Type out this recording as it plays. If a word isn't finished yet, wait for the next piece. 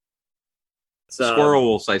Squirrel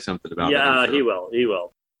will say something about it. Yeah, he will. He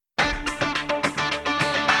will.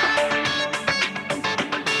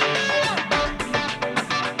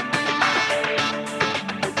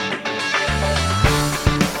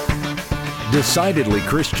 Decidedly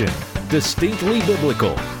Christian, distinctly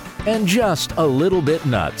biblical, and just a little bit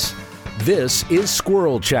nuts. This is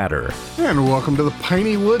Squirrel Chatter. And welcome to the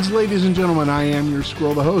Piney Woods, ladies and gentlemen. I am your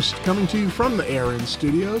squirrel, the host, coming to you from the Aaron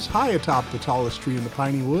Studios, high atop the tallest tree in the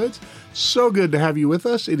Piney Woods. So good to have you with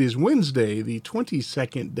us. It is Wednesday, the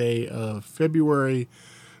 22nd day of February,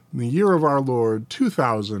 in the year of our Lord,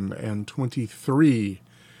 2023.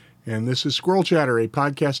 And this is Squirrel Chatter, a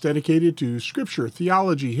podcast dedicated to scripture,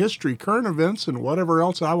 theology, history, current events, and whatever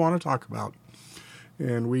else I want to talk about.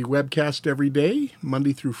 And we webcast every day,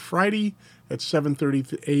 Monday through Friday at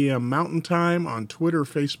 7:30 a.m. Mountain Time on Twitter,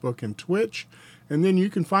 Facebook, and Twitch. And then you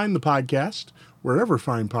can find the podcast wherever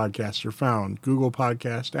fine podcasts are found. Google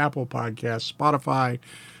Podcast, Apple Podcasts, Spotify,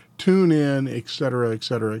 TuneIn, etc.,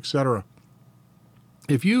 etc., etc.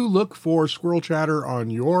 If you look for Squirrel Chatter on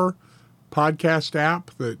your podcast app,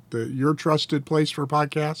 your trusted place for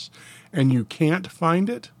podcasts, and you can't find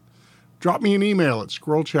it, drop me an email at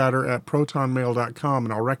squirrelchatter@protonmail.com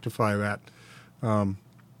and I'll rectify that. I'm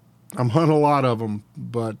on a lot of them,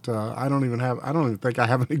 but I don't even think I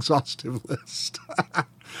have an exhaustive list.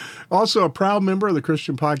 Also, a proud member of the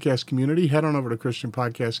Christian Podcast Community. Head on over to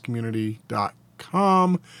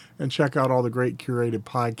christianpodcastcommunity.com and check out all the great curated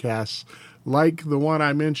podcasts, like the one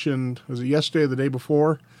I mentioned, was it yesterday or the day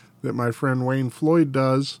before, that my friend Wayne Floyd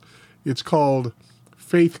does. It's called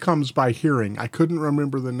Faith Comes by Hearing. I couldn't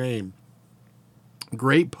remember the name.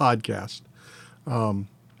 Great podcast. And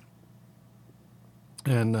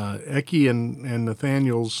Eki and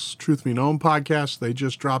Nathaniel's Truth Be Known podcast, they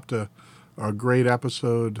just dropped a great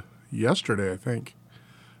episode yesterday, I think.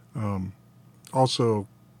 Also,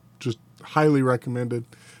 just highly recommended.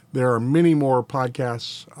 There are many more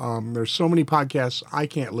podcasts. There's so many podcasts, I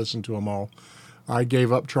can't listen to them all. I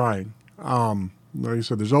gave up trying. Like I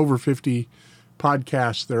said, there's over 50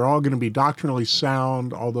 podcasts. They're all going to be doctrinally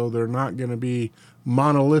sound, although they're not going to be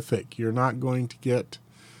monolithic. You're not going to get,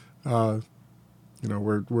 we're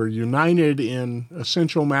united in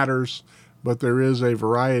essential matters, but there is a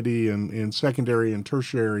variety in secondary and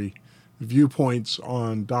tertiary viewpoints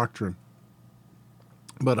on doctrine.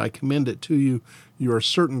 But I commend it to you. You are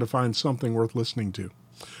certain to find something worth listening to.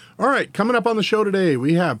 All right, coming up on the show today,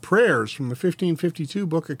 we have prayers from the 1552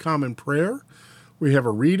 Book of Common Prayer. We have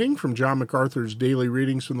a reading from John MacArthur's Daily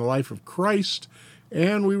Readings from the Life of Christ,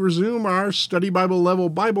 and we resume our study Bible level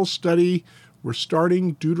Bible study. We're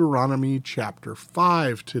starting Deuteronomy chapter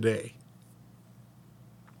 5 today.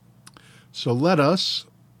 So let us,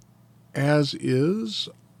 as is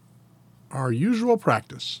our usual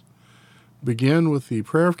practice, begin with the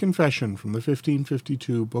prayer of confession from the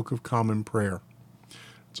 1552 Book of Common Prayer.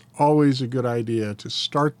 It's always a good idea to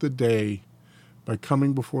start the day by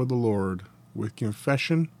coming before the Lord with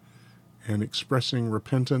confession and expressing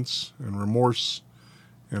repentance and remorse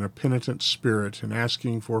and a penitent spirit and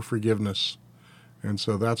asking for forgiveness. And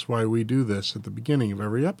so that's why we do this at the beginning of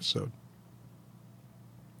every episode.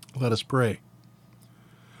 Let us pray.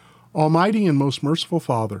 Almighty and most merciful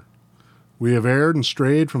Father, we have erred and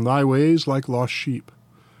strayed from thy ways like lost sheep.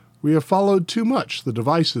 We have followed too much the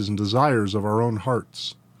devices and desires of our own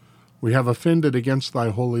hearts. We have offended against thy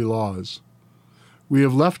holy laws. We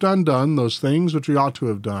have left undone those things which we ought to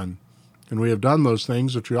have done, and we have done those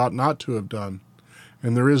things which we ought not to have done,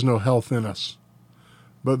 and there is no health in us.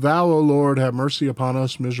 But thou, O Lord, have mercy upon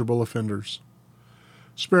us, miserable offenders.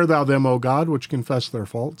 Spare thou them, O God, which confess their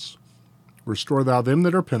faults. Restore thou them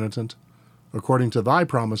that are penitent, according to thy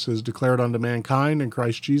promises declared unto mankind in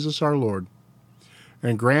Christ Jesus our Lord.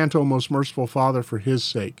 And grant, O most merciful Father, for his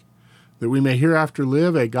sake, that we may hereafter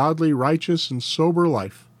live a godly, righteous, and sober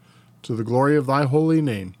life, to the glory of thy holy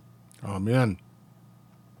name. Amen.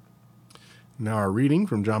 Now our reading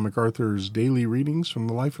from John MacArthur's Daily Readings from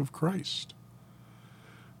the Life of Christ.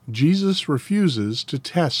 Jesus refuses to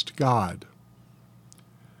test God.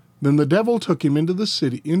 Then the devil took him into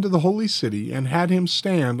the holy city, and had him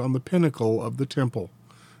stand on the pinnacle of the temple.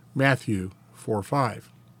 Matthew 4:5.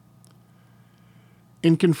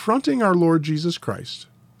 In confronting our Lord Jesus Christ,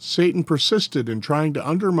 Satan persisted in trying to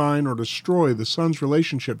undermine or destroy the Son's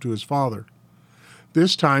relationship to his Father.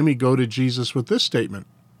 This time he goaded Jesus with this statement: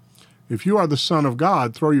 "If you are the Son of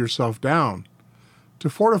God, throw yourself down." To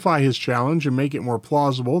fortify his challenge and make it more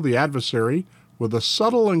plausible, the adversary, with a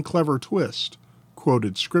subtle and clever twist,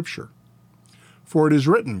 quoted Scripture. For it is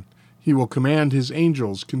written, "He will command his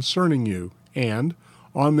angels concerning you, and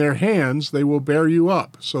on their hands they will bear you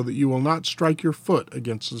up, so that you will not strike your foot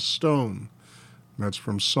against a stone." That's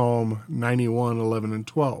from Psalm 91, 11 and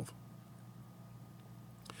 12.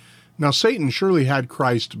 Now, Satan surely had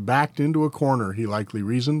Christ backed into a corner, he likely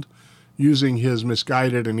reasoned, using his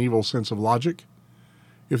misguided and evil sense of logic.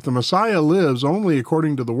 If the Messiah lives only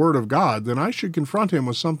according to the Word of God, then I should confront him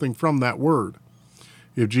with something from that Word.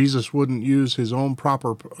 If Jesus wouldn't use his own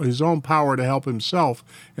power to help himself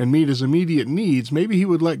and meet his immediate needs, maybe he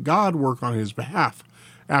would let God work on his behalf.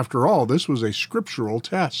 After all, this was a scriptural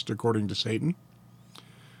test, according to Satan.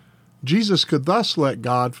 Jesus could thus let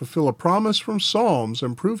God fulfill a promise from Psalms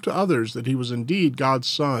and prove to others that he was indeed God's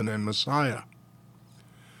Son and Messiah.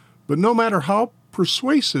 But no matter how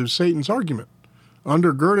persuasive Satan's argument,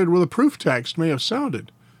 undergirded with a proof text, may have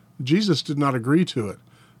sounded, Jesus did not agree to it,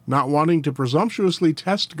 not wanting to presumptuously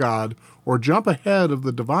test God or jump ahead of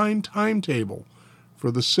the divine timetable for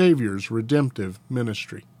the Savior's redemptive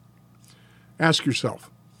ministry. Ask yourself,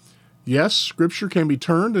 yes, Scripture can be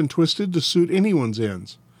turned and twisted to suit anyone's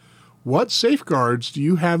ends. What safeguards do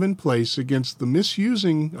you have in place against the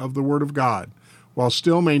misusing of the Word of God, while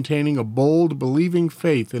still maintaining a bold, believing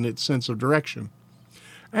faith in its sense of direction?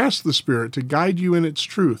 Ask the Spirit to guide you in its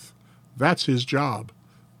truth. That's his job.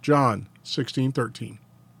 John 16:13.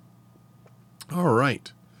 All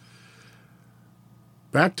right.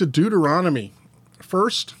 Back to Deuteronomy.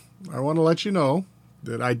 First, I want to let you know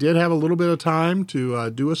that I did have a little bit of time to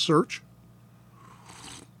do a search.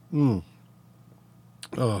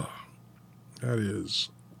 That is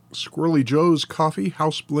Squirrely Joe's Coffee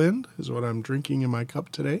House Blend is what I'm drinking in my cup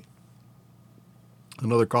today.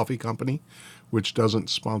 Another coffee company which doesn't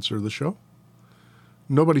sponsor the show.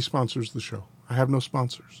 Nobody sponsors the show. I have no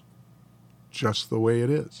sponsors. Just the way it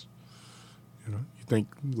is. You think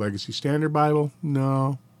Legacy Standard Bible?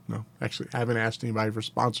 No. Actually, I haven't asked anybody for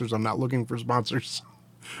sponsors. I'm not looking for sponsors.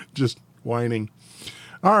 Just whining.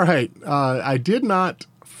 All right. I did not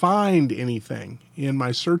find anything in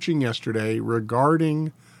my searching yesterday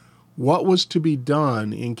regarding what was to be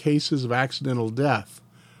done in cases of accidental death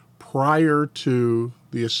prior to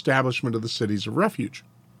the establishment of the cities of refuge,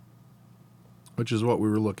 which is what we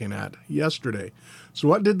were looking at yesterday. So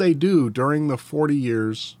what did they do during the 40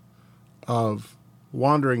 years of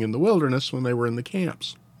wandering in the wilderness when they were in the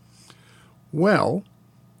camps? Well,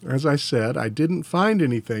 as I said, I didn't find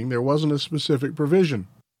anything. There wasn't a specific provision.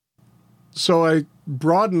 So I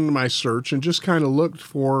broadened my search and just kind of looked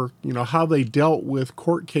for, how they dealt with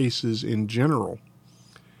court cases in general.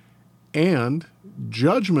 And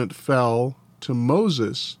judgment fell to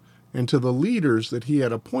Moses and to the leaders that he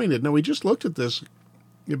had appointed. Now, we just looked at this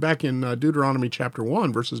back in Deuteronomy chapter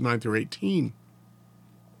 1, verses 9 through 18.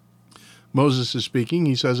 Moses is speaking.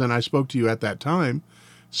 He says, "And I spoke to you at that time,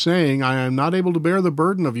 saying, I am not able to bear the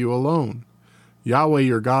burden of you alone. Yahweh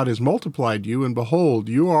your God has multiplied you, and behold,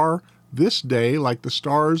 you are this day like the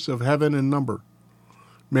stars of heaven in number.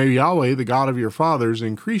 May Yahweh, the God of your fathers,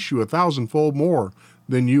 increase you 1,000-fold more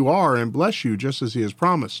than you are, and bless you just as he has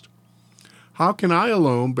promised. How can I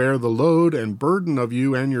alone bear the load and burden of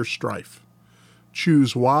you and your strife?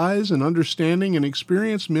 Choose wise and understanding and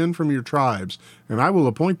experienced men from your tribes, and I will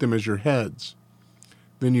appoint them as your heads."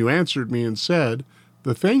 Then you answered me and said,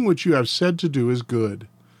 "The thing which you have said to do is good."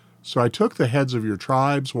 So I took the heads of your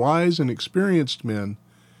tribes, wise and experienced men,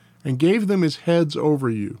 and gave them as heads over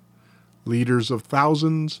you, leaders of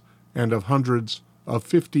thousands and of hundreds, of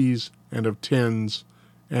 50s and of 10s,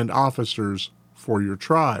 and officers for your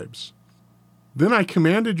tribes. Then I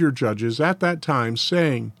commanded your judges at that time,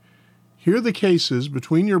 saying, "Hear the cases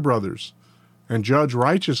between your brothers, and judge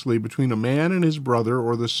righteously between a man and his brother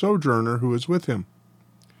or the sojourner who is with him.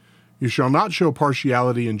 You shall not show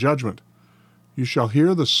partiality in judgment. You shall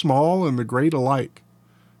hear the small and the great alike.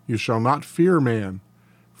 You shall not fear man,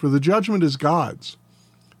 for the judgment is God's.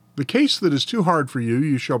 The case that is too hard for you,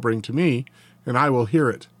 you shall bring to me, and I will hear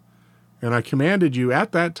it. And I commanded you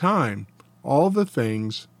at that time all the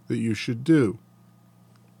things that you should do."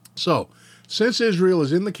 So, since Israel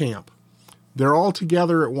is in the camp, they're all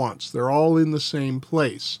together at once. They're all in the same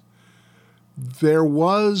place. There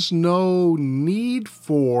was no need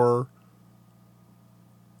for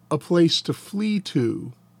a place to flee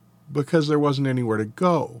to because there wasn't anywhere to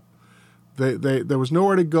go. There was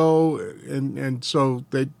nowhere to go, and so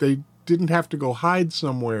they didn't have to go hide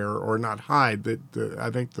somewhere, or not hide. I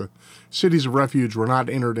think the cities of refuge were not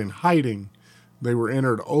entered in hiding. They were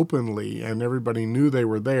entered openly, and everybody knew they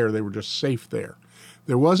were there. They were just safe there.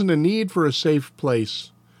 There wasn't a need for a safe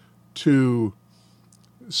place to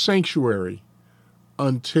sanctuary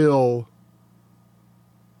until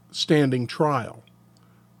standing trial,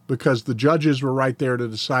 because the judges were right there to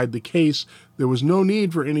decide the case. There was no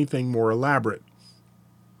need for anything more elaborate.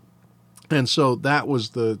 And so that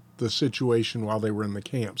was the situation while they were in the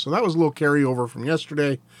camp. So that was a little carryover from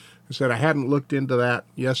yesterday. I said I hadn't looked into that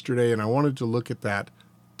yesterday, and I wanted to look at that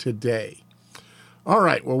today. All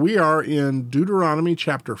right, well, we are in Deuteronomy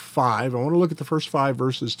chapter 5. I want to look at the first 5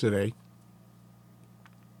 verses today.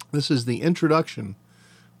 This is the introduction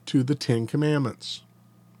to the Ten Commandments.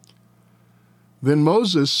 Then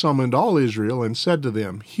Moses summoned all Israel and said to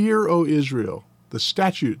them, "Hear, O Israel, the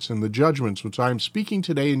statutes and the judgments which I am speaking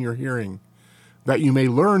today in your hearing, that you may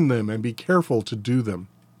learn them and be careful to do them.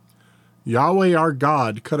 Yahweh our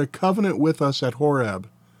God cut a covenant with us at Horeb.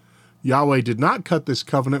 Yahweh did not cut this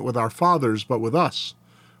covenant with our fathers, but with us,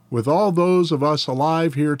 with all those of us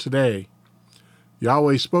alive here today.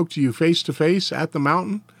 Yahweh spoke to you face to face at the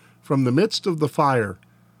mountain from the midst of the fire.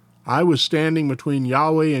 I was standing between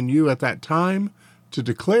Yahweh and you at that time to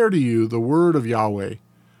declare to you the word of Yahweh,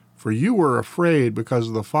 for you were afraid because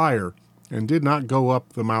of the fire and did not go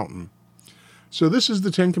up the mountain." So this is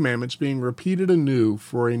the Ten Commandments being repeated anew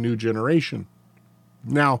for a new generation.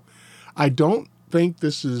 Now, I don't think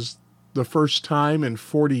this is the first time in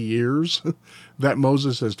 40 years that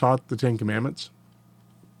Moses has taught the Ten Commandments.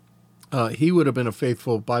 He would have been a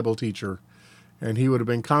faithful Bible teacher, and he would have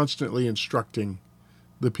been constantly instructing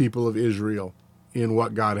the people of Israel in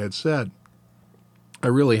what God had said. I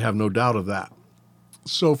really have no doubt of that.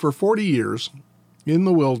 So for 40 years, in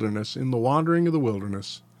the wilderness, in the wandering of the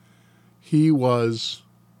wilderness, he was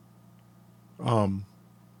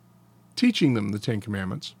teaching them the Ten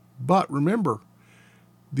Commandments. But remember,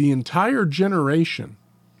 the entire generation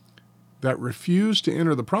that refused to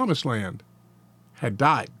enter the Promised Land had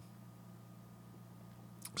died.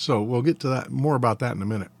 So we'll get to that more about that in a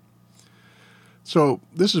minute. So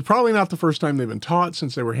this is probably not the first time they've been taught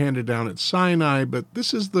since they were handed down at Sinai, but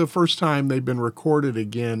this is the first time they've been recorded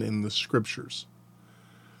again in the Scriptures.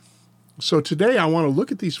 So today I want to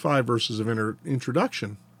look at these 5 verses of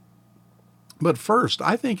introduction. But first,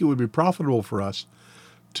 I think it would be profitable for us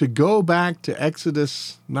to go back to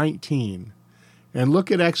Exodus 19 and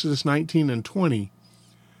look at Exodus 19 and 20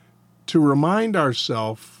 to remind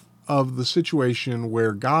ourselves of the situation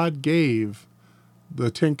where God gave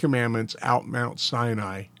the Ten Commandments out Mount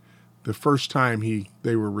Sinai, the first time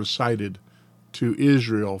they were recited to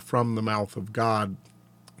Israel from the mouth of God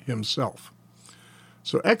himself.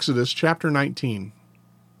 So Exodus chapter 19.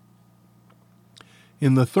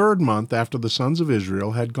 In the 3rd month after the sons of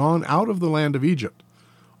Israel had gone out of the land of Egypt,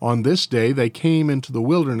 on this day they came into the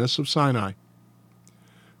wilderness of Sinai.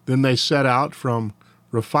 Then they set out from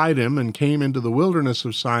Rephidim and came into the wilderness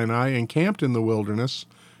of Sinai and camped in the wilderness,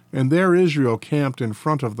 and there Israel camped in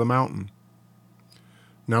front of the mountain.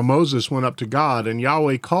 Now Moses went up to God, and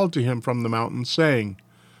Yahweh called to him from the mountain, saying,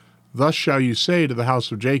 "Thus shall you say to the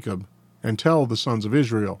house of Jacob, and tell the sons of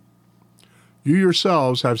Israel, you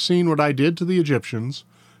yourselves have seen what I did to the Egyptians,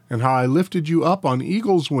 and how I lifted you up on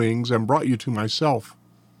eagle's wings and brought you to myself.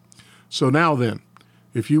 So now then,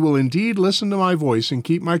 if you will indeed listen to my voice and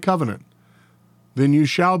keep my covenant, then you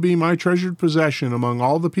shall be my treasured possession among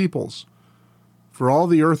all the peoples, for all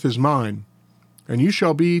the earth is mine, and you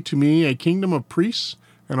shall be to me a kingdom of priests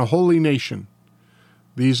and a holy nation.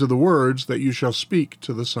 These are the words that you shall speak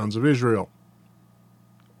to the sons of Israel."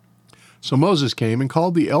 So Moses came and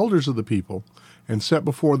called the elders of the people, and set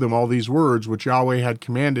before them all these words which Yahweh had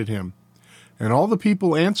commanded him. And all the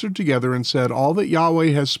people answered together and said, "All that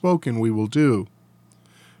Yahweh has spoken we will do."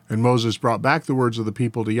 And Moses brought back the words of the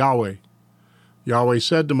people to Yahweh. Yahweh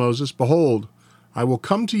said to Moses, "Behold, I will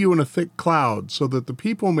come to you in a thick cloud, so that the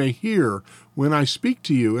people may hear when I speak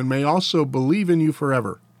to you, and may also believe in you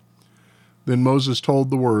forever." Then Moses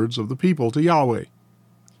told the words of the people to Yahweh.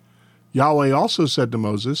 Yahweh also said to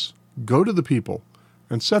Moses, "Go to the people,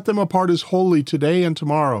 and set them apart as holy today and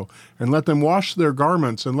tomorrow, and let them wash their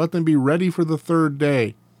garments, and let them be ready for the 3rd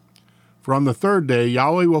day. For on the 3rd day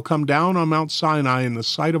Yahweh will come down on Mount Sinai in the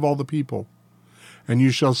sight of all the people. And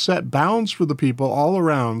you shall set bounds for the people all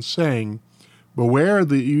around, saying, Beware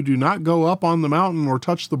that you do not go up on the mountain or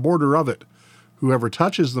touch the border of it. Whoever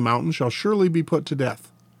touches the mountain shall surely be put to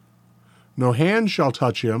death. No hand shall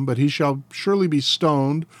touch him, but he shall surely be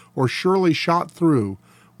stoned or surely shot through.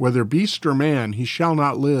 Whether beast or man, he shall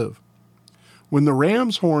not live. When the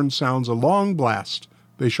ram's horn sounds a long blast,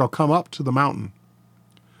 they shall come up to the mountain."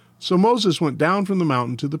 So Moses went down from the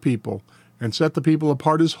mountain to the people, and set the people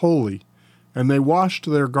apart as holy, and they washed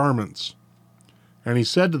their garments. And he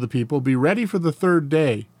said to the people, "Be ready for the 3rd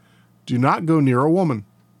day. Do not go near a woman."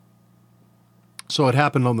 So it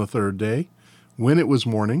happened on the 3rd day, when it was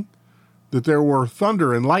morning, that there were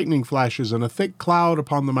thunder and lightning flashes and a thick cloud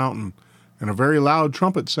upon the mountain, and a very loud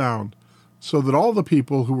trumpet sound, so that all the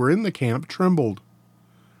people who were in the camp trembled.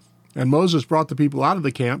 And Moses brought the people out of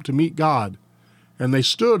the camp to meet God, and they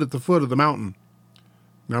stood at the foot of the mountain.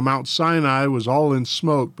 Now Mount Sinai was all in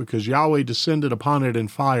smoke, because Yahweh descended upon it in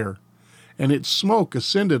fire, and its smoke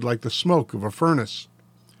ascended like the smoke of a furnace.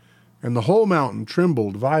 And the whole mountain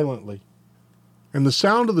trembled violently. And the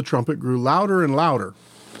sound of the trumpet grew louder and louder.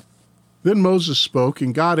 Then Moses spoke,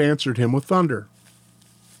 and God answered him with thunder.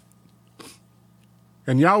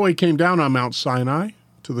 And Yahweh came down on Mount Sinai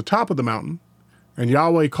to the top of the mountain, and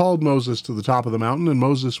Yahweh called Moses to the top of the mountain, and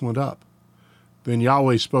Moses went up. Then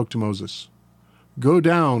Yahweh spoke to Moses, "Go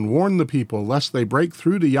down, warn the people, lest they break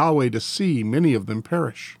through to Yahweh to see, many of them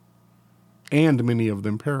perish." And many of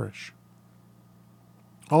them perish.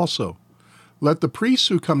 Also, let the priests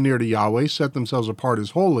who come near to Yahweh set themselves apart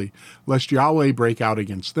as holy, lest Yahweh break out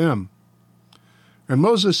against them. And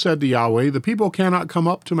Moses said to Yahweh, "The people cannot come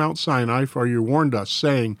up to Mount Sinai, for you warned us,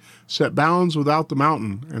 saying, 'Set bounds without the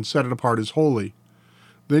mountain, and set it apart as holy.'"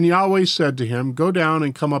 Then Yahweh said to him, "Go down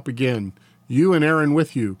and come up again, you and Aaron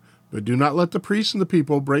with you, but do not let the priests and the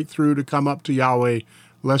people break through to come up to Yahweh,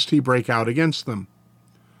 lest he break out against them."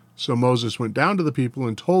 So Moses went down to the people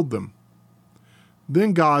and told them.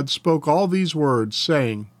 Then God spoke all these words,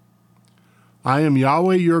 saying, "I am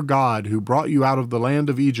Yahweh your God, who brought you out of the land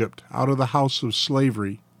of Egypt, out of the house of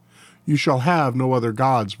slavery. You shall have no other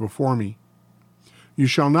gods before me. You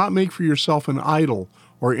shall not make for yourself an idol,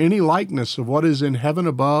 or any likeness of what is in heaven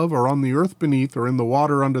above, or on the earth beneath, or in the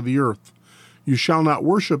water under the earth. You shall not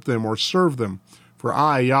worship them or serve them, for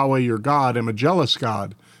I, Yahweh your God, am a jealous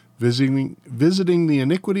God, visiting the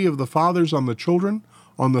iniquity of the fathers on the children,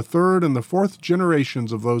 on the third and the fourth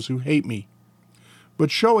generations of those who hate me,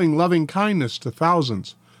 but showing loving kindness to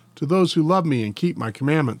thousands, to those who love me and keep my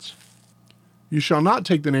commandments. You shall not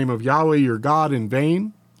take the name of Yahweh your God in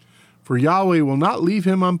vain, for Yahweh will not leave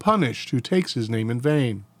him unpunished who takes his name in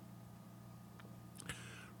vain.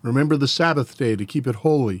 Remember the Sabbath day to keep it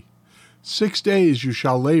holy. 6 days you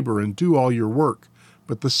shall labor and do all your work,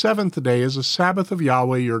 but the seventh day is a Sabbath of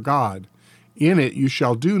Yahweh your God. In it you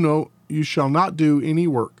shall not do any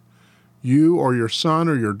work, you or your son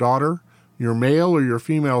or your daughter, your male or your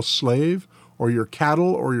female slave, or your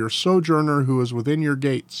cattle or your sojourner who is within your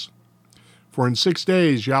gates. For in 6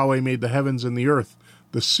 days Yahweh made the heavens and the earth,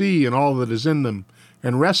 the sea and all that is in them,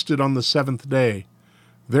 and rested on the seventh day.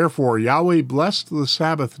 Therefore Yahweh blessed the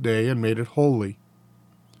Sabbath day and made it holy.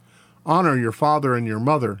 Honor your father and your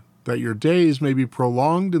mother, that your days may be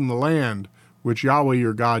prolonged in the land which Yahweh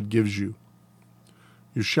your God gives you.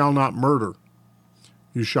 You shall not murder.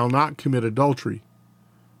 You shall not commit adultery.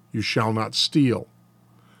 You shall not steal.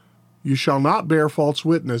 You shall not bear false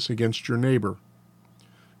witness against your neighbor.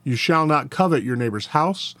 You shall not covet your neighbor's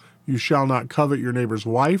house. You shall not covet your neighbor's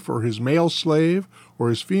wife, or his male slave, or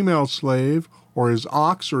his female slave, or his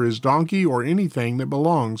ox, or his donkey, or anything that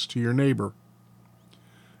belongs to your neighbor.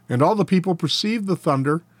 And all the people perceived the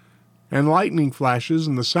thunder, and lightning flashes,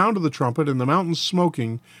 and the sound of the trumpet, and the mountain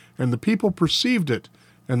smoking, and the people perceived it,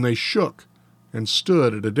 and they shook, and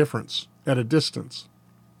stood at a distance.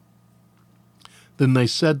 Then they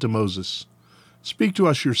said to Moses, "Speak to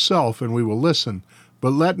us yourself, and we will listen,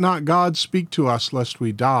 but let not God speak to us, lest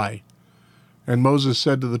we die." And Moses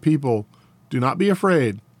said to the people, "Do not be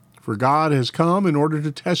afraid, for God has come in order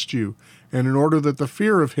to test you, and in order that the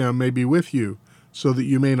fear of him may be with you, so that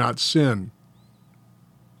you may not sin."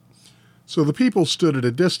 So the people stood at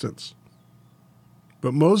a distance,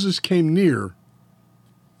 but Moses came near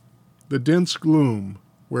the dense gloom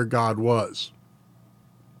where God was.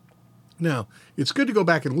 Now, it's good to go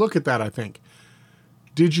back and look at that, I think.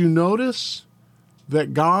 Did you notice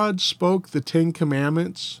that God spoke the 10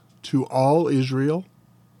 Commandments to all Israel?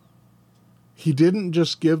 He didn't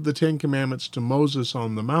just give the 10 Commandments to Moses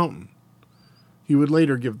on the mountain. He would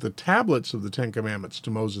later give the tablets of the 10 Commandments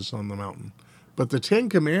to Moses on the mountain. But the 10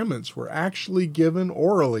 Commandments were actually given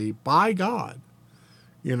orally by God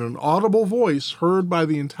in an audible voice heard by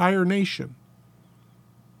the entire nation.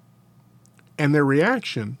 And their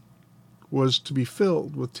reaction was to be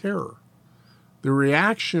filled with terror. The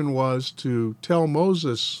reaction was to tell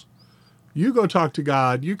Moses, "You go talk to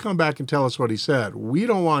God, you come back and tell us what he said. We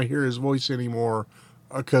don't want to hear his voice anymore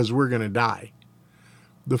because we're going to die."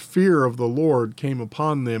 The fear of the Lord came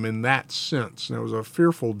upon them in that sense. And it was a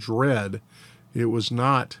fearful dread. It was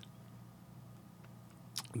not,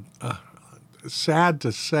 sad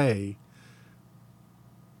to say,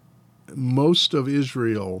 most of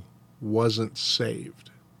Israel wasn't saved.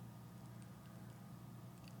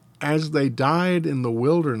 As they died in the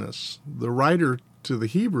wilderness, the writer to the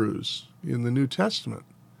Hebrews in the New Testament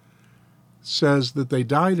says that they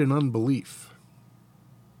died in unbelief.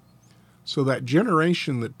 So that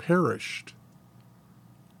generation that perished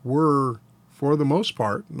were, for the most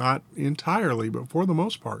part, not entirely, but for the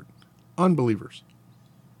most part, unbelievers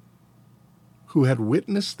who had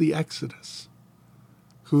witnessed the Exodus,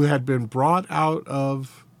 who had been brought out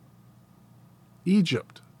of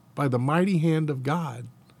Egypt by the mighty hand of God.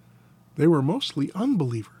 They were mostly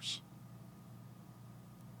unbelievers.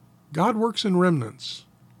 God works in remnants.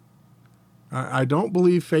 I don't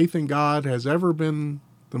believe faith in God has ever been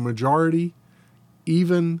the majority,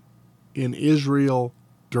 even in Israel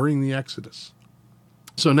during the Exodus.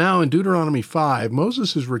 So now in Deuteronomy 5,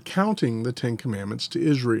 Moses is recounting the Ten Commandments to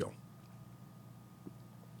Israel.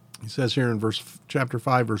 He says here in chapter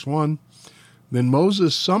 5, verse 1, "Then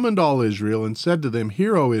Moses summoned all Israel and said to them,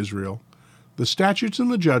 'Hear, O Israel, the statutes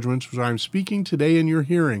and the judgments which I am speaking today in your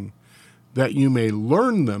hearing, that you may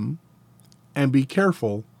learn them and be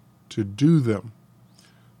careful to do them.'"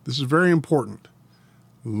 This is very important.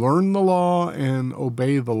 Learn the law and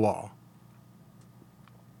obey the law.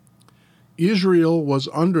 Israel was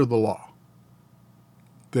under the law.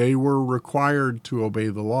 They were required to obey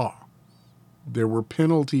the law. There were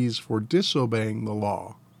penalties for disobeying the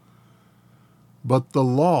law. But the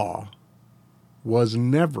law was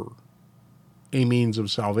never a means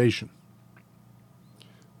of salvation.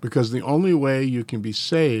 Because the only way you can be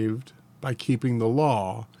saved by keeping the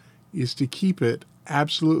law is to keep it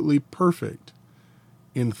absolutely perfect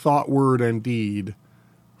in thought, word, and deed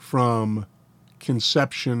from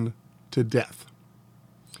conception to death.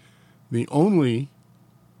 The only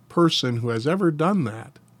person who has ever done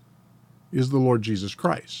that is the Lord Jesus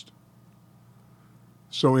Christ.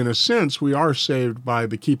 So in a sense, we are saved by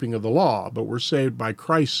the keeping of the law, but we're saved by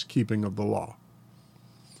Christ's keeping of the law.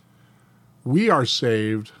 We are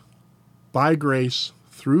saved by grace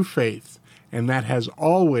through faith, and that has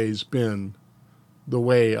always been the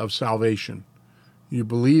way of salvation. You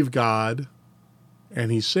believe God,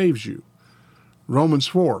 and He saves you. Romans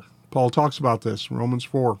 4, Paul talks about this, Romans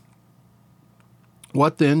 4.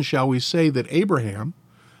 "What then shall we say that Abraham,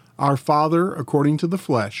 our father according to the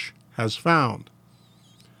flesh, has found?"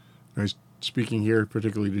 Now he's speaking here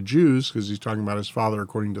particularly to Jews because he's talking about his father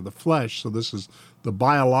according to the flesh, so this is the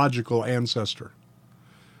biological ancestor.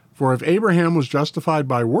 "For if Abraham was justified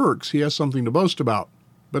by works, he has something to boast about,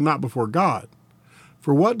 but not before God.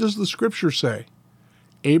 For what does the Scripture say?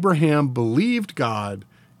 Abraham believed God,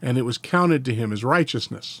 and it was counted to him as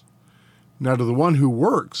righteousness. Now to the one who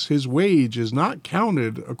works, his wage is not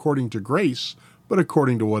counted according to grace, but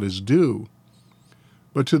according to what is due.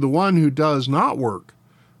 But to the one who does not work,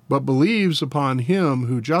 but believes upon him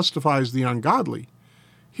who justifies the ungodly,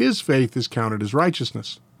 his faith is counted as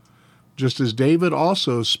righteousness. Just as David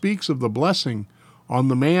also speaks of the blessing on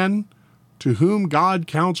the man to whom God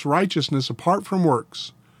counts righteousness apart from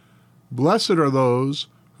works. Blessed are those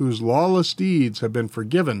whose lawless deeds have been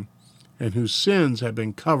forgiven and whose sins have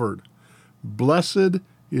been covered. Blessed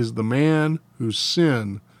is the man whose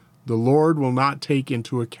sin the Lord will not take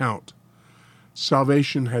into account."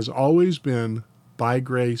 Salvation has always been by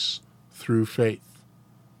grace through faith.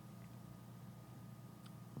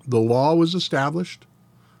 The law was established,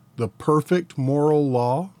 the perfect moral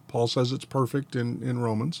law. Paul says it's perfect in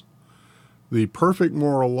Romans. The perfect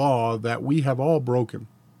moral law that we have all broken,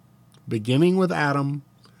 beginning with Adam,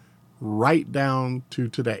 right down to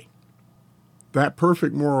today. That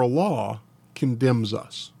perfect moral law condemns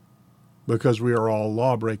us because we are all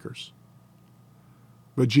lawbreakers.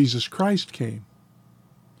 But Jesus Christ came,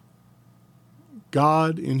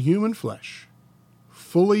 God in human flesh,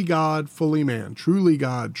 fully God, fully man, truly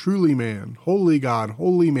God, truly man, holy God,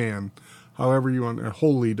 holy man, however you want,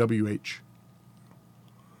 holy, WH.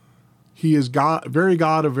 He is God, very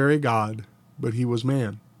God of very God, but he was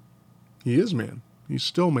man. He is man. He's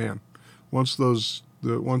still man. Once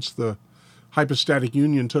the hypostatic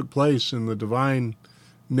union took place and the divine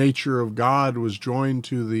nature of God was joined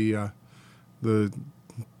to the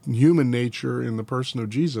human nature in the person of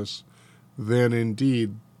Jesus, then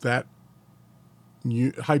indeed that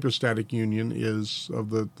hypostatic union is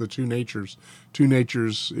of the two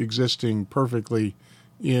natures existing perfectly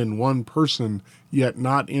in one person, yet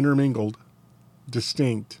not intermingled,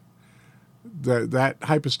 distinct. That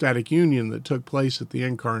hypostatic union that took place at the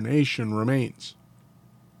incarnation remains.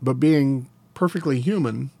 But being perfectly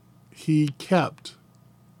human, he kept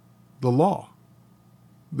the law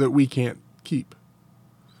that we can't keep.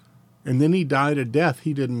 And then he died a death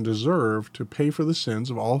he didn't deserve to pay for the sins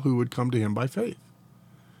of all who would come to him by faith.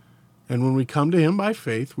 And when we come to him by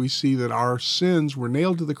faith, we see that our sins were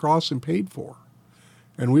nailed to the cross and paid for.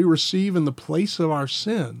 And we receive in the place of our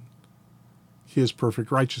sin his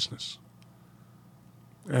perfect righteousness.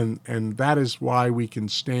 And that is why we can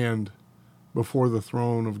stand before the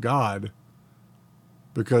throne of God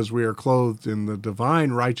because we are clothed in the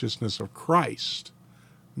divine righteousness of Christ,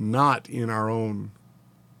 not in our own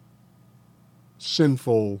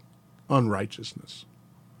sinful unrighteousness.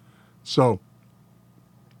 So,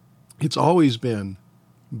 it's always been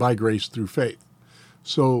by grace through faith.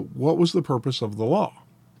 So, what was the purpose of the law?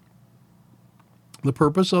 The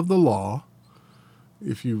purpose of the law,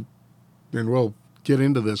 and we'll get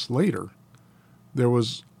into this later, there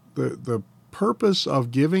was the purpose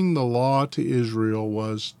of giving the law to Israel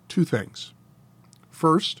was two things.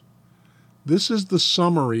 First, this is the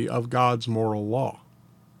summary of God's moral law.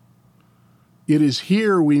 It is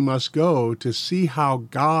here we must go to see how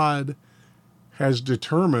God has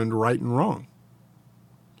determined right and wrong.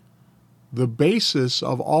 The basis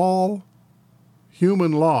of all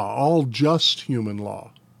human law, all just human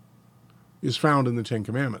law, is found in the Ten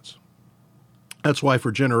Commandments. That's why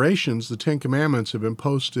for generations the Ten Commandments have been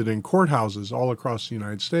posted in courthouses all across the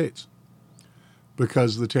United States,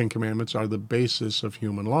 because the Ten Commandments are the basis of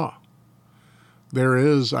human law. There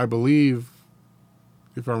is, I believe,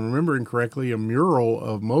 if I'm remembering correctly, a mural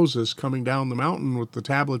of Moses coming down the mountain with the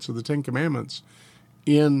tablets of the Ten Commandments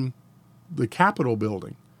in the Capitol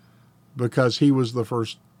building, because he was the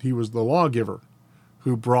lawgiver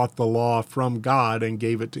who brought the law from God and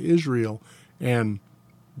gave it to Israel, and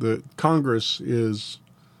the Congress is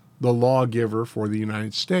the lawgiver for the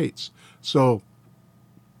United States. So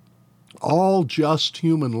all just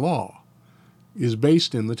human law is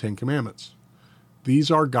based in the Ten Commandments. These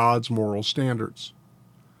are God's moral standards.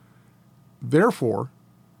 Therefore,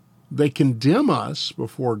 they condemn us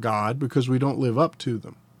before God because we don't live up to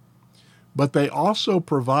them. But they also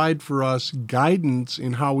provide for us guidance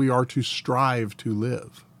in how we are to strive to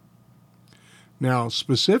live. Now,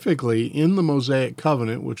 specifically in the Mosaic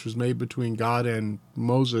covenant, which was made between God and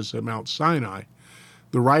Moses at Mount Sinai,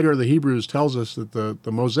 the writer of the Hebrews tells us that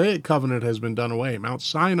the Mosaic covenant has been done away. Mount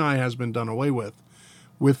Sinai has been done away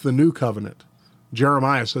with the new covenant.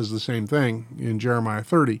 Jeremiah says the same thing in Jeremiah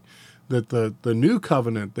 30, that the new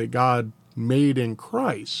covenant that God made in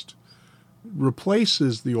Christ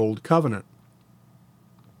replaces the old covenant.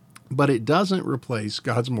 But it doesn't replace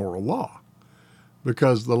God's moral law,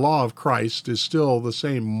 because the law of Christ is still the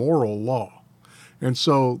same moral law. And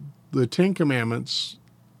so the Ten Commandments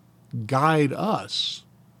guide us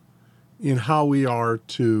in how we are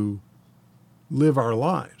to live our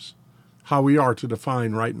lives, how we are to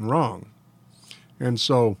define right and wrong. And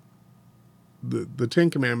so the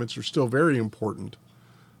Ten Commandments are still very important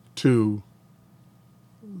to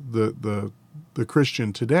the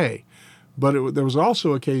Christian today. But there was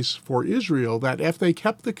also a case for Israel that if they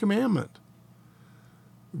kept the commandment,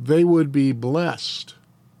 they would be blessed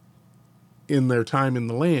in their time in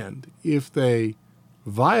the land. If they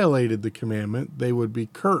violated the commandment, they would be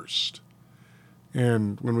cursed.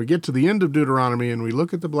 And when we get to the end of Deuteronomy and we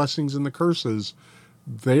look at the blessings and the curses,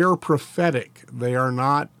 they are prophetic. They are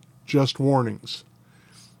not just warnings.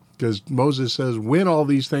 Because Moses says, when all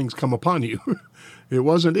these things come upon you. It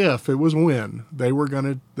wasn't if, it was when they were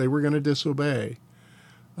gonna disobey.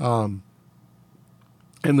 And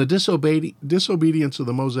the disobedience of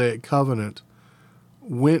the Mosaic covenant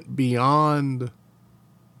went beyond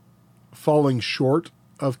falling short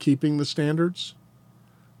of keeping the standards.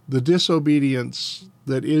 The disobedience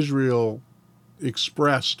that Israel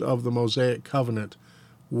expressed of the Mosaic covenant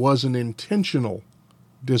was an intentional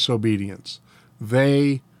disobedience.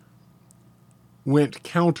 They went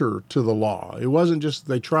counter to the law. It wasn't just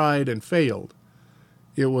they tried and failed.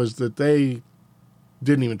 It was that they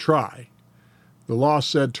didn't even try. The law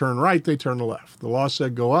said turn right, they turned left. The law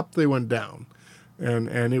said go up, they went down.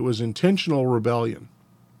 And it was intentional rebellion.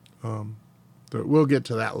 But we'll get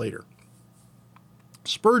to that later.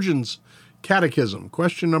 Spurgeon's Catechism,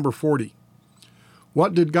 question number 40.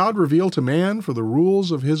 What did God reveal to man for the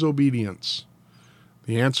rules of his obedience?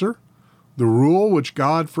 The answer: the rule which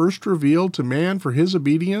God first revealed to man for his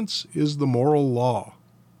obedience is the moral law.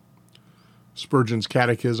 Spurgeon's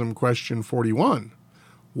Catechism, question 41.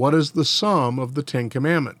 What is the sum of the Ten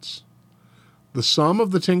Commandments? The sum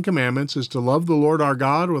of the Ten Commandments is to love the Lord our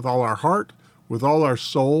God with all our heart, with all our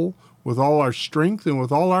soul, with all our strength, and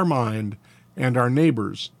with all our mind, and our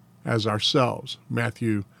neighbors as ourselves.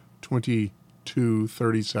 Matthew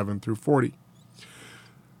 22:37 through 40.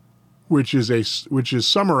 Which is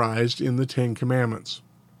summarized in the Ten Commandments.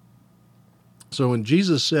 So when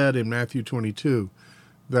Jesus said in Matthew 22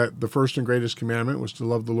 that the first and greatest commandment was to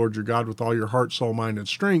love the Lord your God with all your heart, soul, mind, and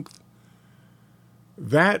strength,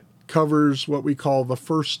 that covers what we call the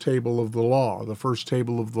first table of the law. The first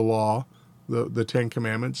table of the law, the Ten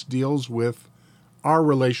Commandments, deals with our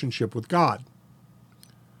relationship with God.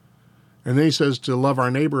 And then he says to love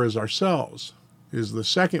our neighbor as ourselves. is the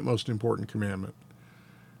second most important commandment.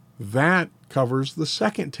 That covers the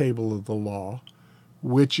second table of the law,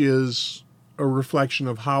 which is a reflection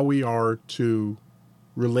of how we are to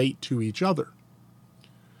relate to each other.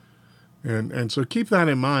 And so keep that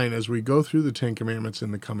in mind as we go through the Ten Commandments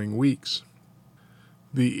in the coming weeks.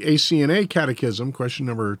 The ACNA Catechism, question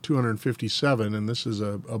number 257, and this is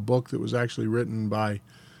a book that was actually written by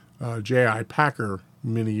J.I. Packer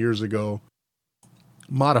many years ago,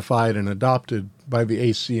 modified and adopted by the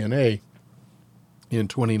ACNA in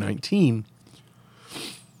 2019.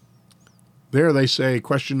 There they say,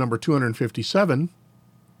 question number 257,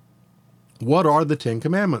 what are the Ten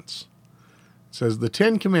Commandments? It says, the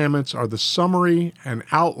Ten Commandments are the summary and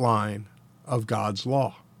outline of God's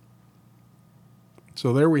law.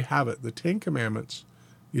 So there we have it. The Ten Commandments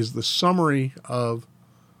is the summary of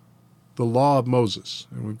the law of Moses.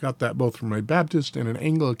 And we've got that both from a Baptist and an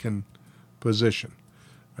Anglican position.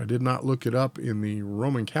 I did not look it up in the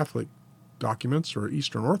Roman Catholic documents or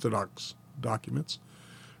Eastern Orthodox documents.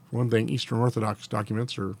 For one thing, Eastern Orthodox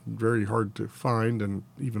documents are very hard to find and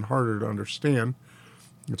even harder to understand.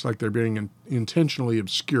 It's like they're being intentionally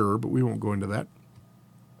obscure, but we won't go into that.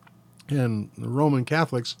 And the Roman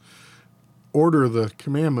Catholics order the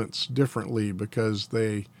commandments differently because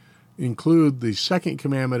they include the second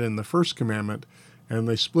commandment and the first commandment, and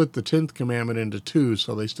they split the 10th commandment into two,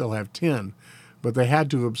 so they still have 10. But they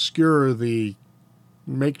had to obscure the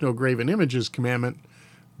make no graven images commandment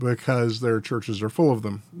because their churches are full of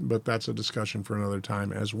them. But that's a discussion for another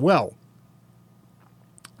time as well.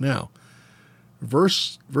 Now,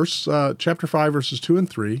 chapter 5, verses 2 and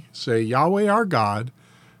 3 say, Yahweh our God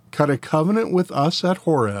cut a covenant with us at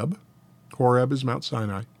Horeb. Horeb is Mount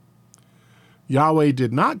Sinai. Yahweh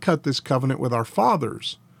did not cut this covenant with our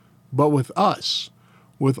fathers, but with us,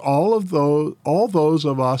 with all those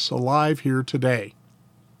of us alive here today.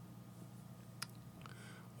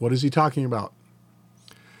 What is he talking about?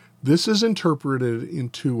 This is interpreted in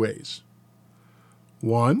two ways.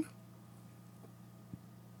 One,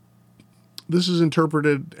 this is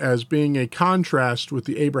interpreted as being a contrast with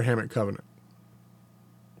the Abrahamic covenant,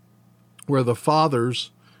 where the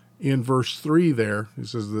fathers, in verse 3 there, he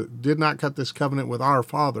says, that did not cut this covenant with our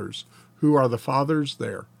fathers. Who are the fathers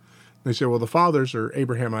there? They say, well, the fathers are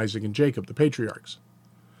Abraham, Isaac, and Jacob, the patriarchs.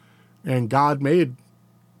 And God made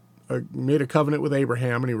a covenant with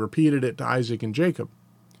Abraham, and he repeated it to Isaac and Jacob.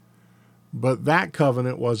 But that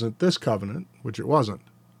covenant wasn't this covenant, which it wasn't.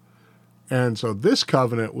 And so this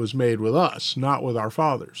covenant was made with us, not with our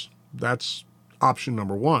fathers. That's option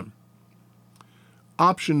number one.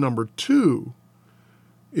 Option number two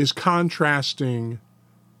is contrasting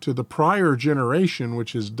to the prior generation,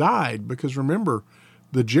 which has died, because remember,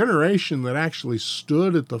 the generation that actually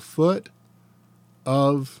stood at the foot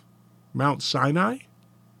of Mount Sinai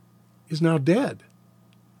is now dead.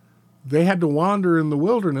 They had to wander in the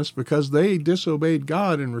wilderness because they disobeyed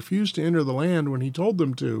God and refused to enter the land when he told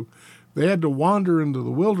them to. They had to wander into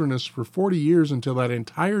the wilderness for 40 years until that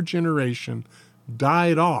entire generation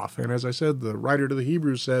died off. And as I said, the writer to the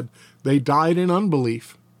Hebrews said, they died in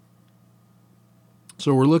unbelief.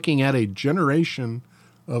 So we're looking at a generation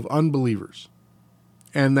of unbelievers.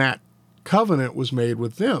 And that covenant was made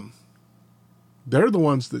with them. They're the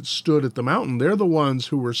ones that stood at the mountain. They're the ones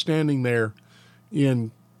who were standing there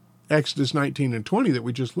in Exodus 19 and 20 that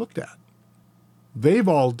we just looked at. They've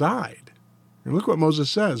all died. And look what Moses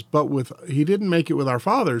says, he didn't make it with our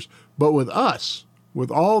fathers, but with us,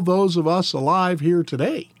 with all those of us alive here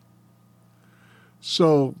today.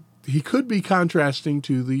 So he could be contrasting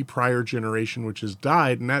to the prior generation which has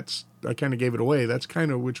died, and I kind of gave it away. That's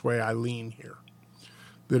kind of which way I lean here.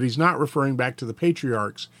 That he's not referring back to the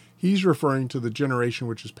patriarchs. He's referring to the generation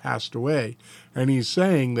which has passed away. And he's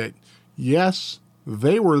saying that, yes,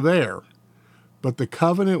 they were there, but the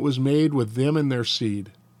covenant was made with them and their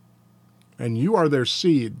seed. And you are their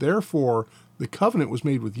seed. Therefore, the covenant was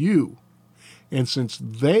made with you. And since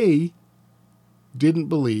they didn't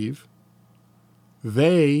believe,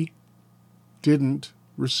 they didn't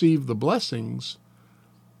receive the blessings,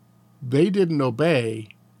 they didn't obey,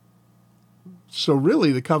 so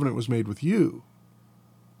really the covenant was made with you.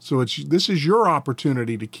 So this is your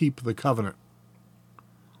opportunity to keep the covenant.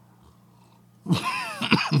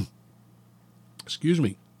 Excuse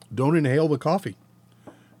me. Don't inhale the coffee.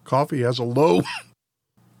 Coffee has a low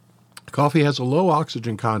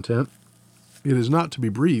oxygen content. It is not to be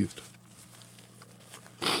breathed.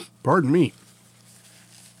 Pardon me.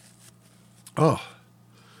 Oh.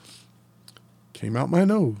 Came out my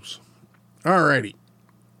nose. Alrighty.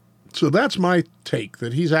 So that's my take,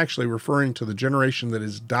 that he's actually referring to the generation that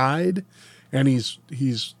has died, and he's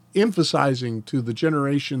emphasizing to the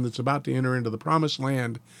generation that's about to enter into the promised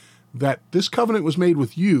land that this covenant was made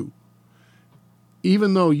with you,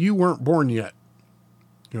 even though you weren't born yet.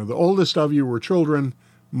 The oldest of you were children.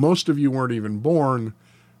 Most of you weren't even born.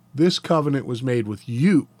 This covenant was made with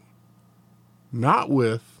you, not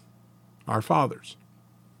with our fathers.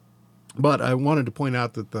 But I wanted to point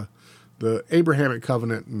out that the Abrahamic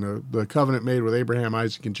covenant and the covenant made with Abraham,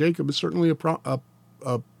 Isaac, and Jacob is certainly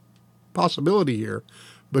a possibility here,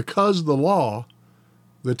 because the law,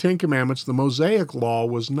 the Ten Commandments, the Mosaic law,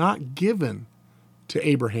 was not given to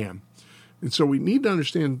Abraham. And so we need to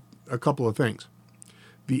understand a couple of things.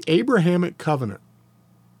 The Abrahamic covenant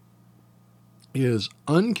is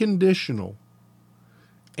unconditional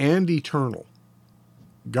and eternal.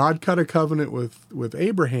 God cut a covenant with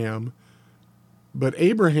Abraham, but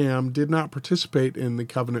Abraham did not participate in the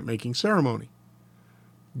covenant-making ceremony.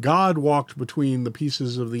 God walked between the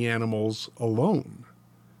pieces of the animals alone.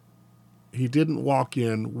 He didn't walk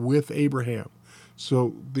in with Abraham.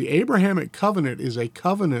 So the Abrahamic covenant is a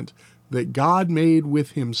covenant that God made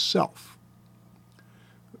with himself.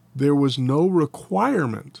 There was no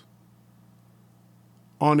requirement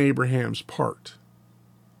on Abraham's part.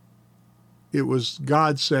 It was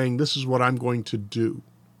God saying, this is what I'm going to do.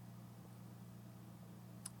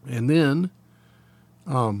 And then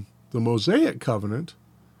the Mosaic covenant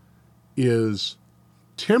is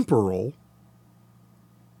temporal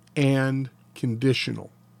and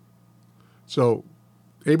conditional. So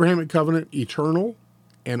Abrahamic covenant, eternal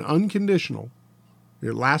and unconditional.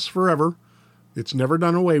 It lasts forever. It's never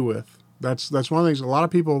done away with. That's one of the things. A lot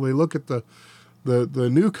of people, they look at the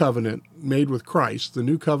new covenant made with Christ, the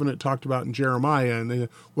new covenant talked about in Jeremiah, and they,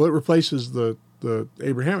 well, it replaces the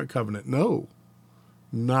Abrahamic covenant. No,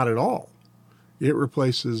 not at all. It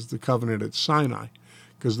replaces the covenant at Sinai,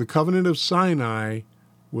 because the covenant of Sinai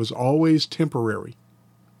was always temporary.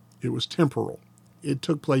 It was temporal. It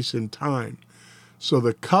took place in time. So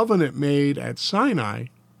the covenant made at Sinai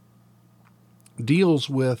deals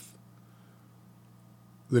with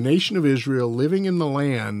the nation of Israel living in the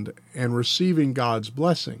land and receiving God's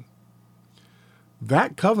blessing.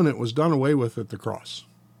 That covenant was done away with at the cross.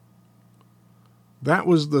 That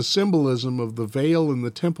was the symbolism of the veil in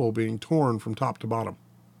the temple being torn from top to bottom.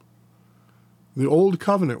 The old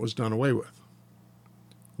covenant was done away with.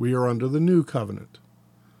 We are under the new covenant.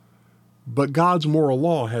 But God's moral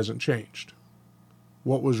law hasn't changed.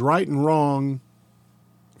 What was right and wrong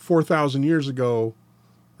 4,000 years ago,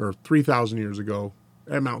 or 3,000 years ago,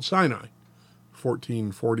 at Mount Sinai,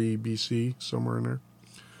 1440 BC, somewhere in there,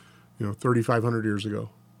 3,500 years ago.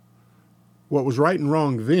 What was right and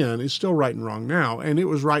wrong then is still right and wrong now, and it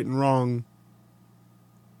was right and wrong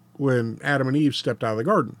when Adam and Eve stepped out of the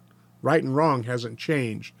garden. Right and wrong hasn't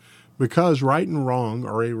changed, because right and wrong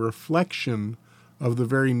are a reflection of the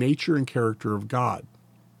very nature and character of God.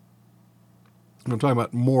 And I'm talking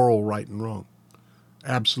about moral right and wrong,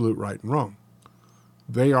 absolute right and wrong.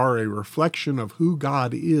 They are a reflection of who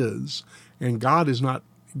God is, and God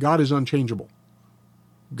is unchangeable.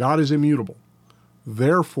 God is immutable.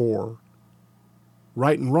 Therefore,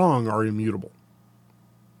 right and wrong are immutable.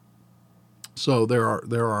 So there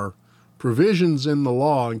are provisions in the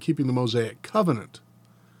law in keeping the Mosaic covenant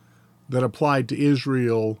that applied to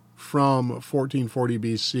Israel from 1440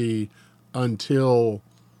 BC until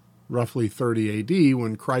roughly 30 AD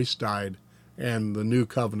when Christ died and the new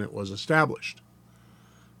covenant was established.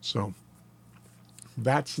 So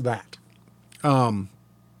that's that. And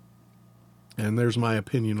there's my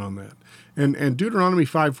opinion on that. And Deuteronomy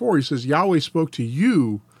 5:4, he says, Yahweh spoke to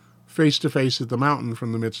you face to face at the mountain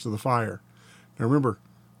from the midst of the fire. Now remember,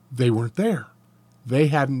 they weren't there. They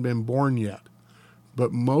hadn't been born yet.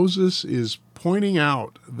 But Moses is pointing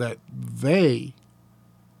out that they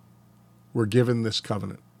were given this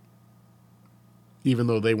covenant, even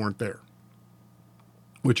though they weren't there.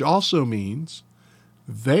 Which also means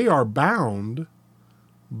they are bound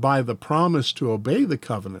by the promise to obey the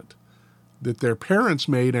covenant that their parents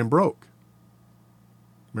made and broke.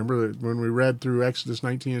 Remember that when we read through Exodus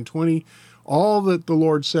 19 and 20, all that the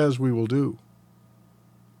Lord says we will do.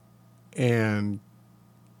 And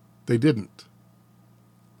they didn't.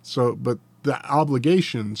 So, but the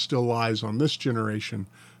obligation still lies on this generation,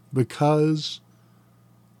 because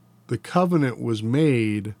the covenant was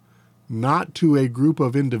made not to a group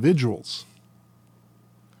of individuals,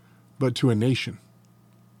 but to a nation,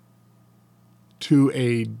 to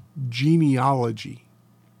a genealogy.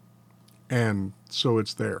 And so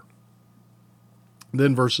it's there.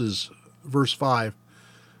 Then verse 5,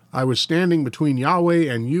 I was standing between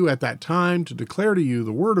Yahweh and you at that time to declare to you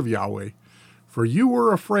the word of Yahweh, for you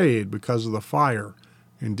were afraid because of the fire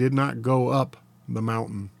and did not go up the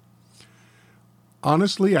mountain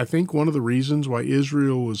Honestly, I think one of the reasons why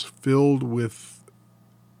Israel was filled with,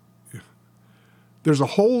 there's a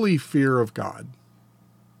holy fear of God,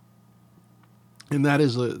 and that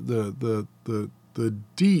is the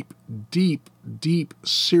deep, deep, deep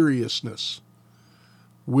seriousness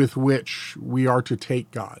with which we are to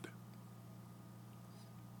take God,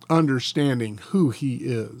 understanding who He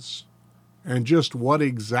is and just what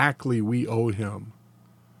exactly we owe Him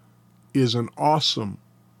is an awesome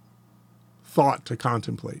thought to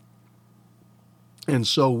contemplate. And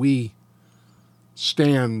so we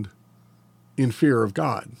stand in fear of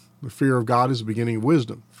God. The fear of God is the beginning of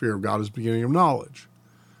wisdom. The fear of God is the beginning of knowledge.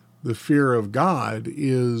 The fear of God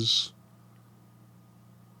is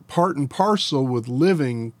part and parcel with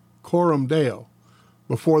living coram Deo,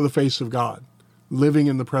 before the face of God, living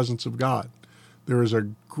in the presence of God. There is a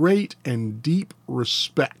great and deep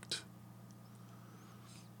respect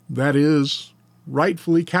that is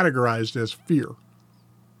rightfully categorized as fear.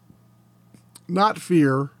 Not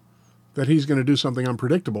fear that He's going to do something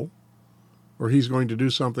unpredictable or He's going to do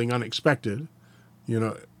something unexpected.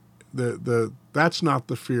 That's not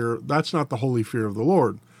the fear. That's not the holy fear of the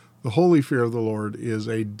Lord. The holy fear of the Lord is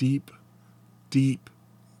a deep, deep,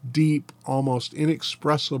 deep, almost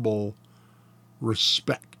inexpressible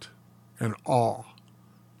respect and awe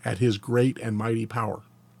at His great and mighty power.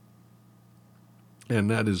 And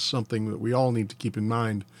that is something that we all need to keep in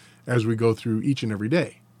mind as we go through each and every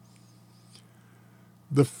day.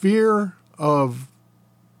 The fear of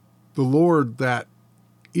the Lord that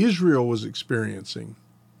Israel was experiencing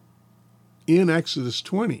in Exodus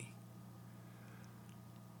 20,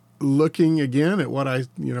 looking again at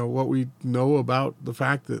what we know about the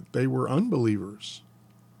fact that they were unbelievers,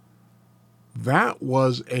 that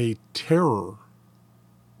was a terror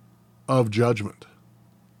of judgment.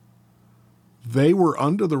 They were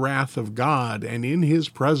under the wrath of God, and in His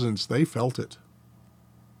presence they felt it.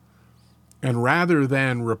 And rather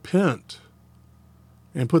than repent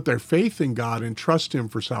and put their faith in God and trust Him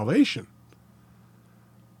for salvation,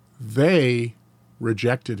 they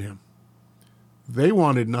rejected Him. They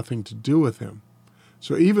wanted nothing to do with Him.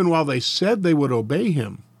 So even while they said they would obey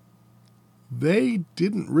Him, they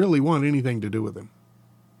didn't really want anything to do with Him.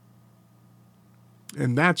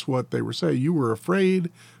 And that's what they were saying. You were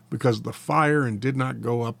afraid because of the fire and did not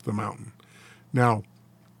go up the mountain. Now,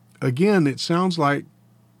 again, it sounds like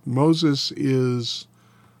Moses is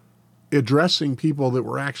addressing people that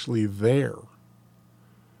were actually there.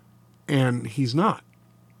 And he's not.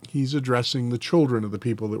 He's addressing the children of the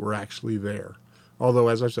people that were actually there. Although,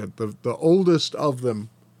 as I said, the oldest of them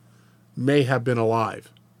may have been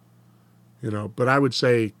alive. But I would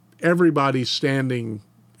say everybody standing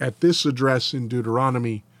at this address in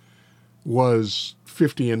Deuteronomy was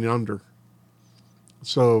 50 and under.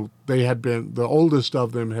 So the oldest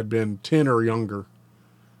of them had been 10 or younger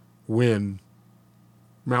when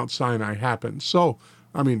Mount Sinai happened. So,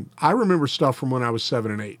 I remember stuff from when I was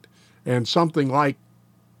 7 and 8. And something like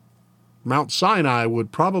Mount Sinai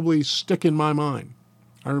would probably stick in my mind.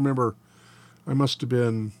 I remember I must have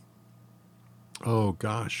been, it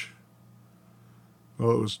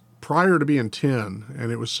was prior to being 10,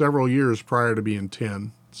 and it was several years prior to being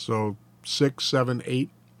 10. So 6, 7, 8.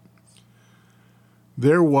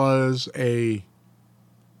 There was a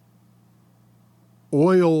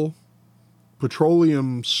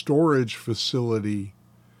petroleum storage facility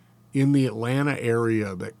in the Atlanta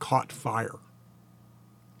area that caught fire.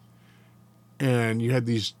 And you had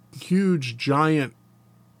these huge, giant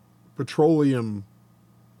petroleum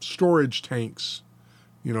storage tanks,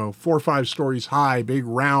 4 or 5 stories high, big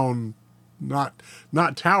round, not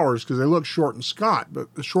towers because they looked short and squat,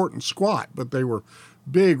 but they were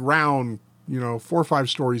big round, 4 or 5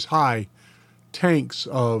 stories high tanks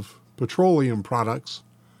of petroleum products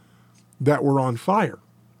that were on fire.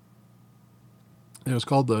 And it was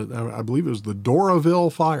called I believe it was the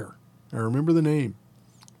Doraville Fire. I remember the name.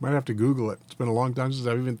 Might have to Google it. It's been a long time since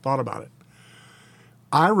I've even thought about it.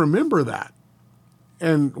 I remember that.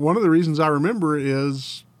 And one of the reasons I remember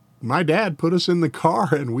is my dad put us in the car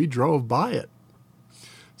and we drove by it.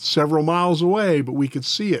 Several miles away, but we could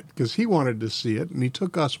see it because he wanted to see it and he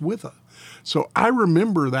took us with us. So I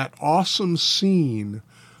remember that awesome scene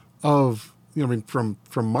of, from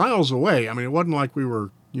miles away. It wasn't like we were,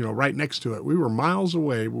 right next to it. We were miles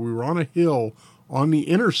away, but we were on a hill on the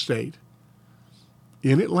interstate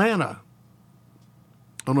in Atlanta.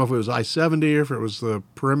 I don't know if it was I-70 or if it was the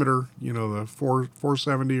perimeter, the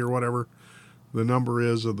 470 or whatever the number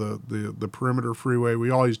is of the perimeter freeway. We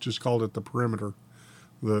always just called it the perimeter,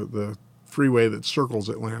 the freeway that circles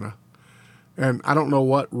Atlanta. And I don't know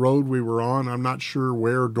what road we were on. I'm not sure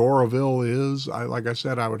where Doraville is. Like I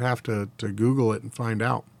said, I would have to Google it and find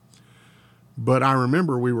out. But I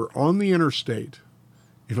remember we were on the interstate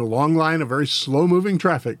in a long line of very slow-moving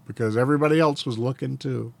traffic because everybody else was looking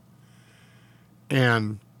too.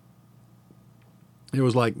 And it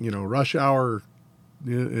was like, rush hour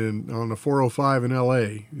on the 405 in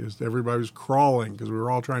L.A. Everybody was crawling because we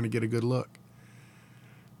were all trying to get a good look.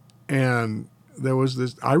 And there was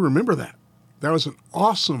this, I remember that. That was an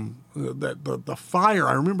awesome, the fire.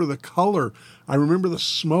 I remember the color. I remember the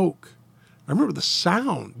smoke. I remember the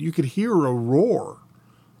sound. You could hear a roar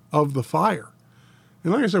of the fire.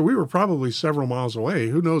 And like I said, we were probably several miles away.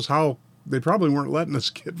 Who knows how, they probably weren't letting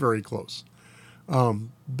us get very close.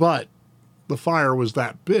 But the fire was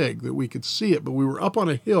that big that we could see it. But we were up on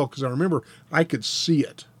a hill because I remember I could see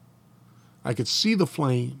it. I could see the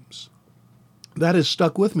flames. That has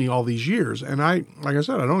stuck with me all these years. And like I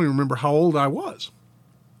said, I don't even remember how old I was.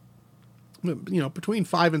 Between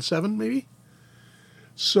 5 and 7 maybe.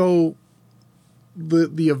 So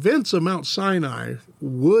the events of Mount Sinai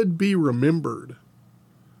would be remembered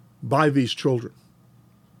by these children.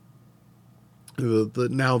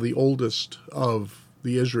 Now the oldest of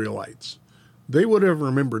the Israelites. They would have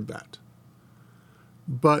remembered that.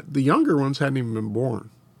 But the younger ones hadn't even been born.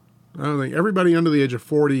 I don't think everybody under the age of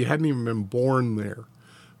 40 hadn't even been born there.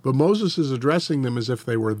 But Moses is addressing them as if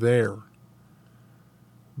they were there.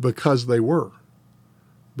 Because they were.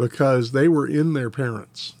 Because they were in their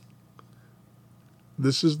parents.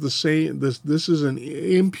 This is the same, this is an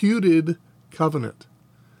imputed covenant.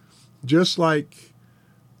 Just like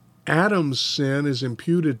Adam's sin is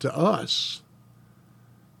imputed to us.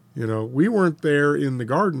 We weren't there in the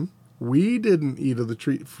garden. We didn't eat of the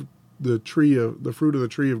fruit of the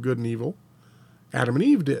tree of good and evil. Adam and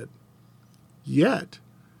Eve did. Yet,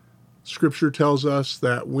 Scripture tells us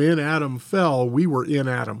that when Adam fell, we were in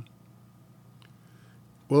Adam.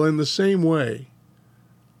 Well, in the same way,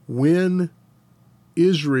 when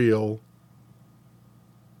Israel,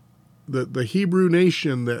 the Hebrew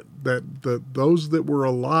nation, those that were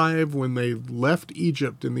alive when they left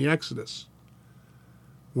Egypt in the Exodus,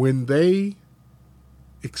 when they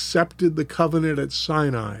accepted the covenant at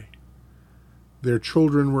Sinai, their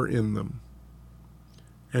children were in them.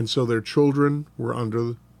 And so their children were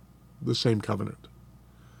under the same covenant.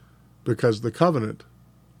 Because the covenant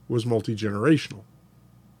was multi-generational.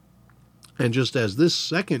 And just as this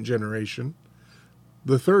second generation,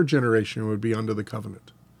 the third generation would be under the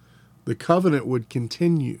covenant. The covenant would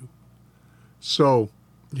continue. So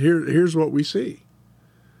here's what we see.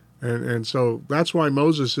 And so that's why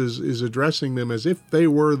Moses is addressing them as if they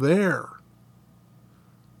were there.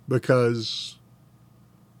 Because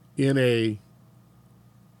in a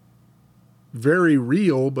very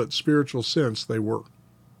real but spiritual sense, they were.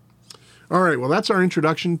 All right, well, that's our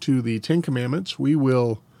introduction to the Ten Commandments. We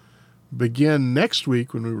will begin next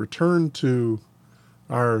week when we return to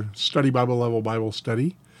our Study Bible Level Bible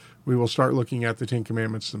study. We will start looking at the Ten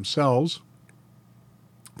Commandments themselves.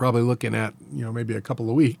 Probably looking at, maybe a couple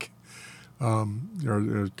a week,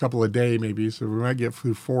 or a couple a day maybe. So we might get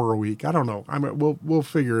through 4 a week. I don't know. We'll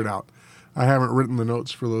figure it out. I haven't written the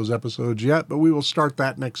notes for those episodes yet, but we will start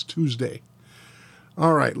that next Tuesday.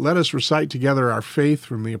 All right, let us recite together our faith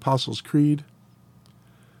from the Apostles' Creed.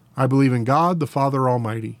 I believe in God, the Father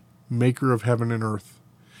Almighty, maker of heaven and earth,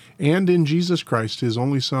 and in Jesus Christ, his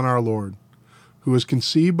only Son, our Lord, who was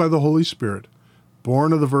conceived by the Holy Spirit,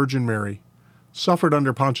 born of the Virgin Mary, suffered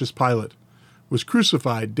under Pontius Pilate, was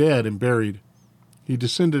crucified, dead, and buried. He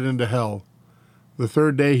descended into hell. The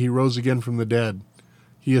third day he rose again from the dead.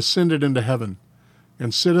 He ascended into heaven,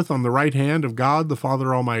 and sitteth on the right hand of God the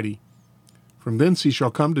Father Almighty. From thence he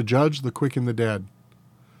shall come to judge the quick and the dead.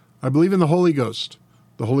 I believe in the Holy Ghost,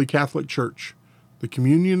 the Holy Catholic Church, the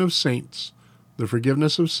communion of saints, the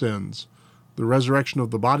forgiveness of sins, the resurrection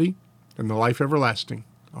of the body, and the life everlasting.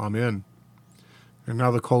 Amen. And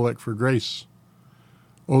now the collect for grace.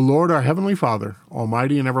 O Lord, our heavenly Father,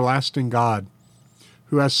 almighty and everlasting God,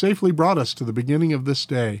 who hast safely brought us to the beginning of this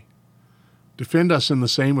day, defend us in the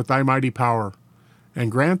same with thy mighty power,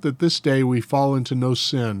 and grant that this day we fall into no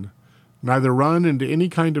sin, neither run into any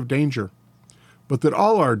kind of danger, but that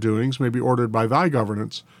all our doings may be ordered by thy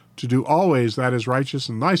governance, to do always that is righteous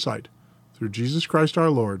in thy sight, through Jesus Christ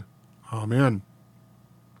our Lord. Amen.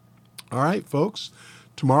 All right, folks.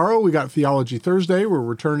 Tomorrow we got Theology Thursday. We're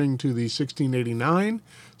returning to the 1689,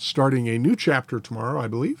 starting a new chapter tomorrow, I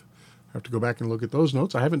believe. I have to go back and look at those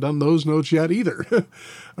notes. I haven't done those notes yet either.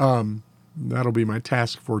 That'll be my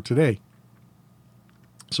task for today.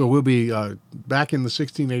 So we'll be back in the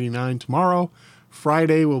 1689 tomorrow,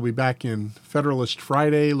 Friday, we'll be back in Federalist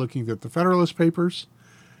Friday looking at the Federalist Papers.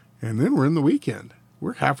 And then we're in the weekend.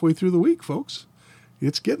 We're halfway through the week, folks.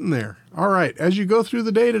 It's getting there. All right, as you go through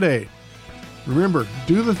the day today, remember,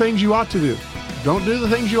 do the things you ought to do. Don't do the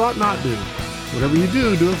things you ought not do. Whatever you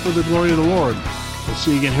do, do it for the glory of the Lord. We'll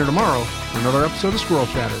see you again here tomorrow for another episode of Squirrel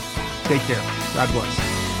Chatter. Take care. God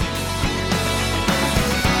bless.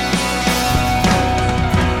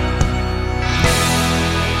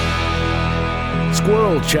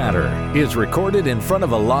 Squirrel Chatter is recorded in front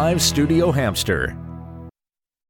of a live studio hamster.